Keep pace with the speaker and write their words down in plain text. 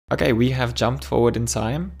Okay, we have jumped forward in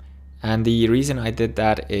time, and the reason I did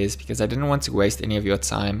that is because I didn't want to waste any of your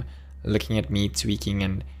time looking at me tweaking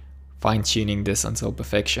and fine-tuning this until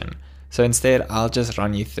perfection. So instead, I'll just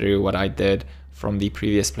run you through what I did from the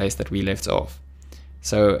previous place that we left off.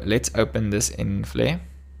 So let's open this in Flare.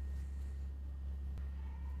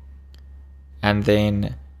 And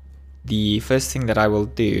then the first thing that I will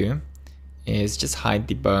do is just hide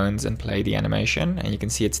the bones and play the animation, and you can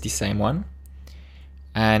see it's the same one.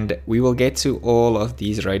 And we will get to all of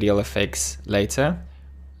these radial effects later.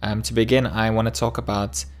 To begin, I want to talk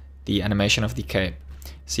about the animation of the cape.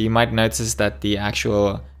 So you might notice that the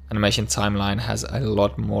actual animation timeline has a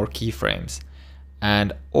lot more keyframes.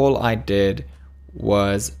 And all I did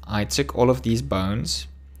was I took all of these bones,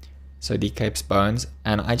 so the cape's bones,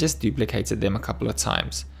 and I just duplicated them a couple of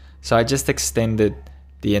times. So I just extended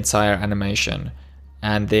the entire animation,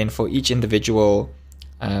 and then for each individual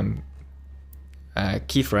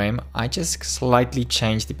keyframe, I just slightly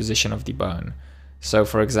changed the position of the bone. So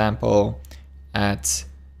for example, at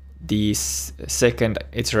the second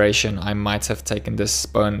iteration, I might have taken this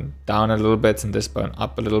bone down a little bit and this bone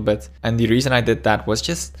up a little bit. And the reason I did that was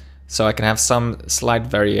just so I can have some slight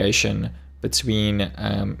variation between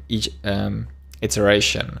each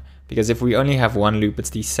iteration. Because if we only have one loop,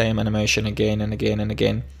 it's the same animation again and again and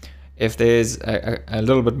again. If there's a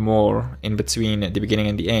little bit more in between the beginning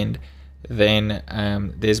and the end, then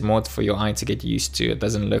there's more for your eye to get used to. It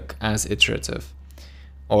doesn't look as iterative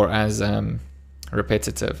or as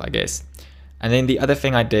repetitive, I guess. And then the other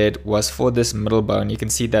thing I did was for this middle bone, you can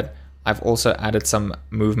see that I've also added some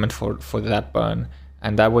movement for that bone,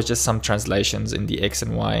 and that was just some translations in the X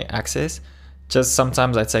and Y axis. Just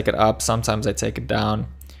sometimes I take it up, sometimes I take it down,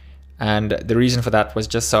 and the reason for that was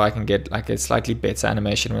just so I can get like a slightly better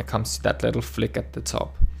animation when it comes to that little flick at the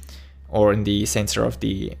top or in the center of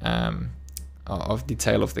the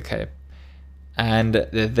tail of the cape. And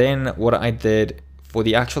then what I did for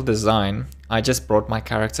the actual design, I just brought my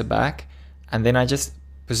character back, and then I just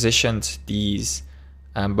positioned these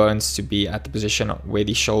bones to be at the position where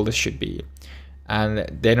the shoulders should be. And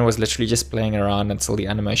then it was literally just playing around until the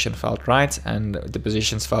animation felt right and the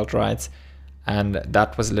positions felt right. And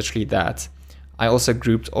that was literally that. I also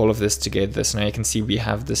grouped all of this together. So now you can see we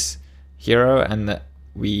have this hero, and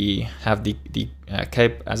we have the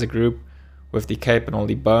cape as a group with the cape and all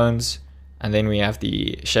the bones. And then we have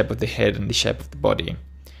the shape of the head and the shape of the body.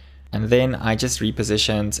 And then I just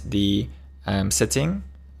repositioned the sitting,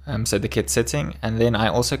 so the kid sitting. And then I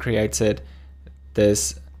also created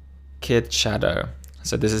this kid shadow.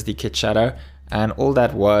 So this is the kid shadow. And all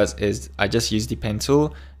that is I just used the pen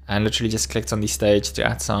tool and literally just clicked on the stage to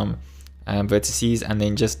add some vertices, and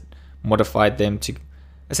then just modified them to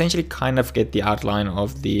essentially kind of get the outline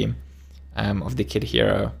of the kid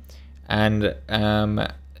hero. And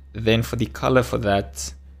then for the color for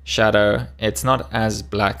that shadow, it's not as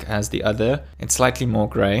black as the other, it's slightly more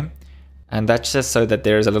gray, and that's just so that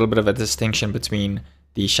there is a little bit of a distinction between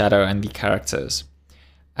the shadow and the characters.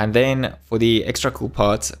 And then for the extra cool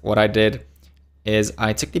part, what I did is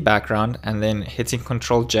I took the background, and then hitting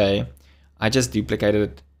Ctrl J, I just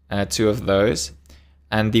duplicated two of those,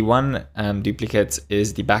 and the one duplicate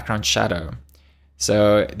is the background shadow.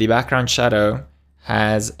 So the background shadow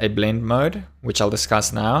has a blend mode, which I'll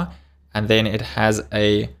discuss now, and then it has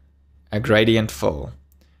a gradient fill.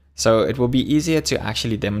 So it will be easier to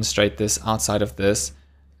actually demonstrate this outside of this,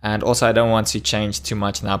 and also I don't want to change too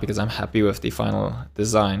much now because I'm happy with the final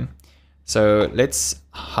design. So let's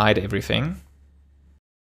hide everything,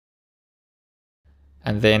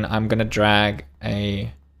 and then I'm gonna drag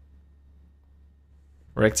a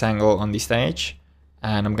rectangle on the stage,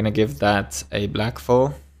 and I'm gonna give that a black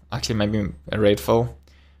fill, actually maybe a red fill.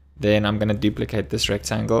 Then I'm gonna duplicate this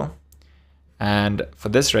rectangle, and for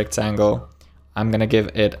this rectangle I'm gonna give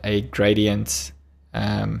it a gradient,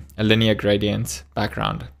 a linear gradient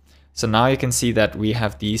background. So now you can see that we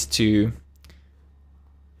have these two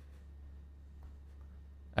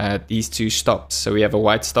stops. So we have a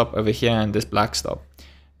white stop over here and this black stop,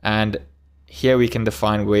 and here we can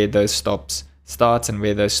define where those stops start and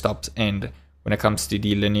where those stops end when it comes to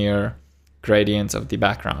the linear gradient of the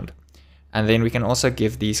background. And then we can also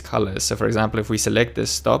give these colors. So for example, if we select this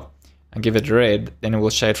stop and give it red, then it will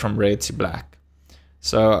shade from red to black.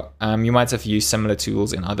 So you might have used similar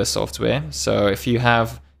tools in other software. So if you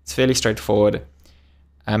have, it's fairly straightforward.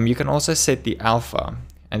 You can also set the alpha,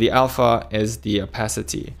 and the alpha is the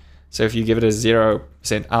opacity. So if you give it a 0%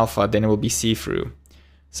 alpha, then it will be see-through.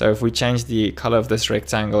 So if we change the color of this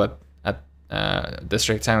rectangle this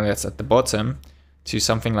rectangle that's at the bottom to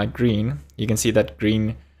something like green, you can see that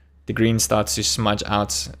the green starts to smudge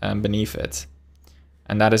out beneath it.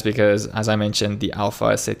 And that is because, as I mentioned, the alpha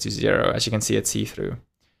is set to 0. As you can see, it's see-through.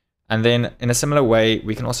 And then in a similar way,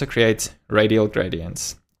 we can also create radial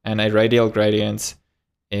gradients. And a radial gradient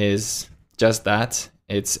is just that.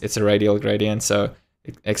 It's a radial gradient, so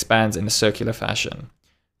it expands in a circular fashion.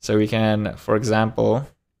 So we can, for example,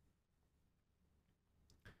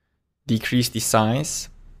 decrease the size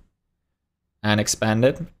and expand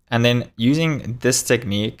it. And then using this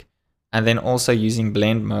technique, and then also using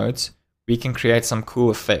blend modes, we can create some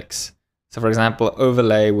cool effects. So for example,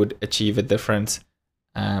 overlay would achieve a different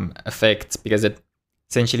effect because it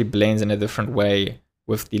essentially blends in a different way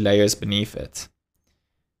with the layers beneath it.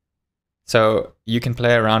 So you can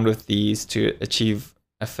play around with these to achieve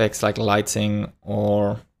effects like lighting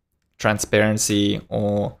or transparency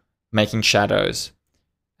or making shadows.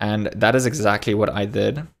 And that is exactly what I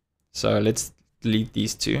did. So let's delete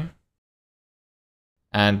these two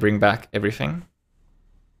and bring back everything.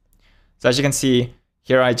 So as you can see,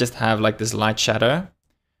 here I just have like this light shadow,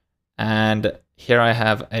 and here I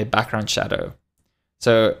have a background shadow.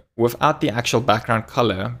 So without the actual background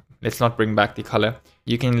color, let's not bring back the color,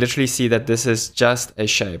 you can literally see that this is just a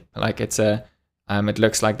shape. Like it's a, it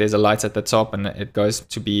looks like there's a light at the top and it goes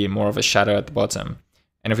to be more of a shadow at the bottom.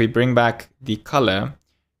 And if we bring back the color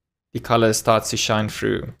starts to shine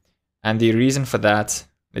through. And the reason for that,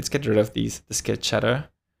 let's get rid of the sketch shadow.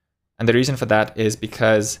 And the reason for that is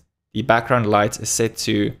because the background light is set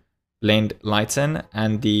to blend lighten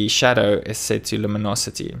and the shadow is set to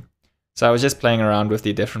luminosity. So I was just playing around with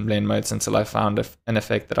the different blend modes until I found an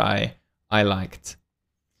effect that I liked.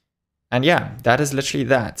 And yeah, that is literally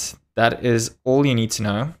that. That is all you need to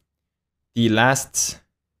know. The last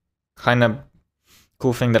kind of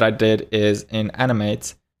cool thing that I did is in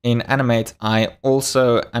Animate. In Animate, I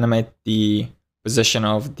also animate the position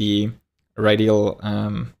of the radial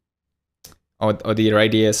or the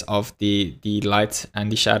radius of the light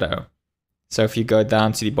and the shadow. So if you go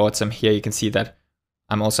down to the bottom here, you can see that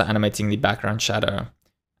I'm also animating the background shadow,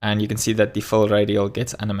 and you can see that the full radial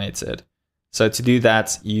gets animated. So to do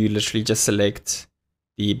that, you literally just select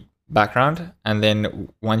the background, and then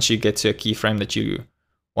once you get to a keyframe that you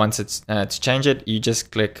want it to change it, you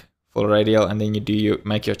just click full radial, and then you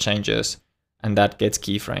make your changes, and that gets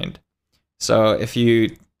keyframed. So if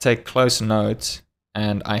you take close note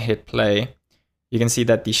and I hit play, you can see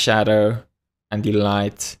that the shadow and the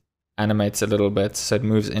light animates a little bit, so it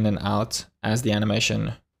moves in and out as the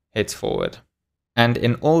animation heads forward. And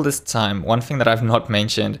in all this time, one thing that I've not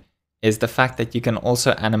mentioned is the fact that you can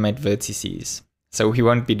also animate vertices. So we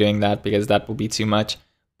won't be doing that because that will be too much.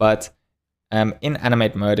 But in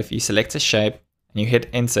animate mode, if you select a shape and you hit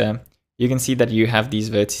enter, you can see that you have these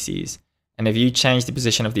vertices. And if you change the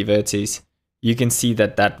position of the vertex, you can see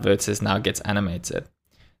that that vertex now gets animated.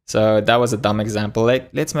 So that was a dumb example.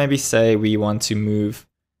 Let's maybe say we want to move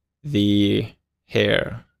the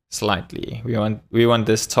hair slightly. We want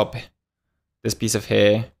this piece of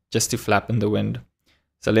hair just to flap in the wind.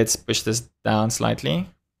 So let's push this down slightly.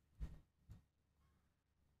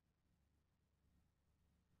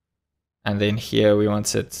 And then here we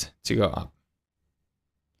want it to go up.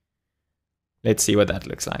 Let's see what that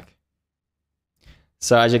looks like.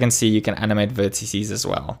 So as you can see, you can animate vertices as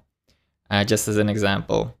well, just as an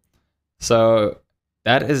example. So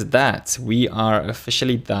that is that. We are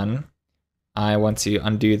officially done. I want to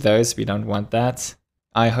undo those. We don't want that.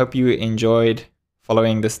 I hope you enjoyed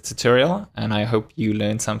following this tutorial, and I hope you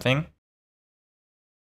learned something.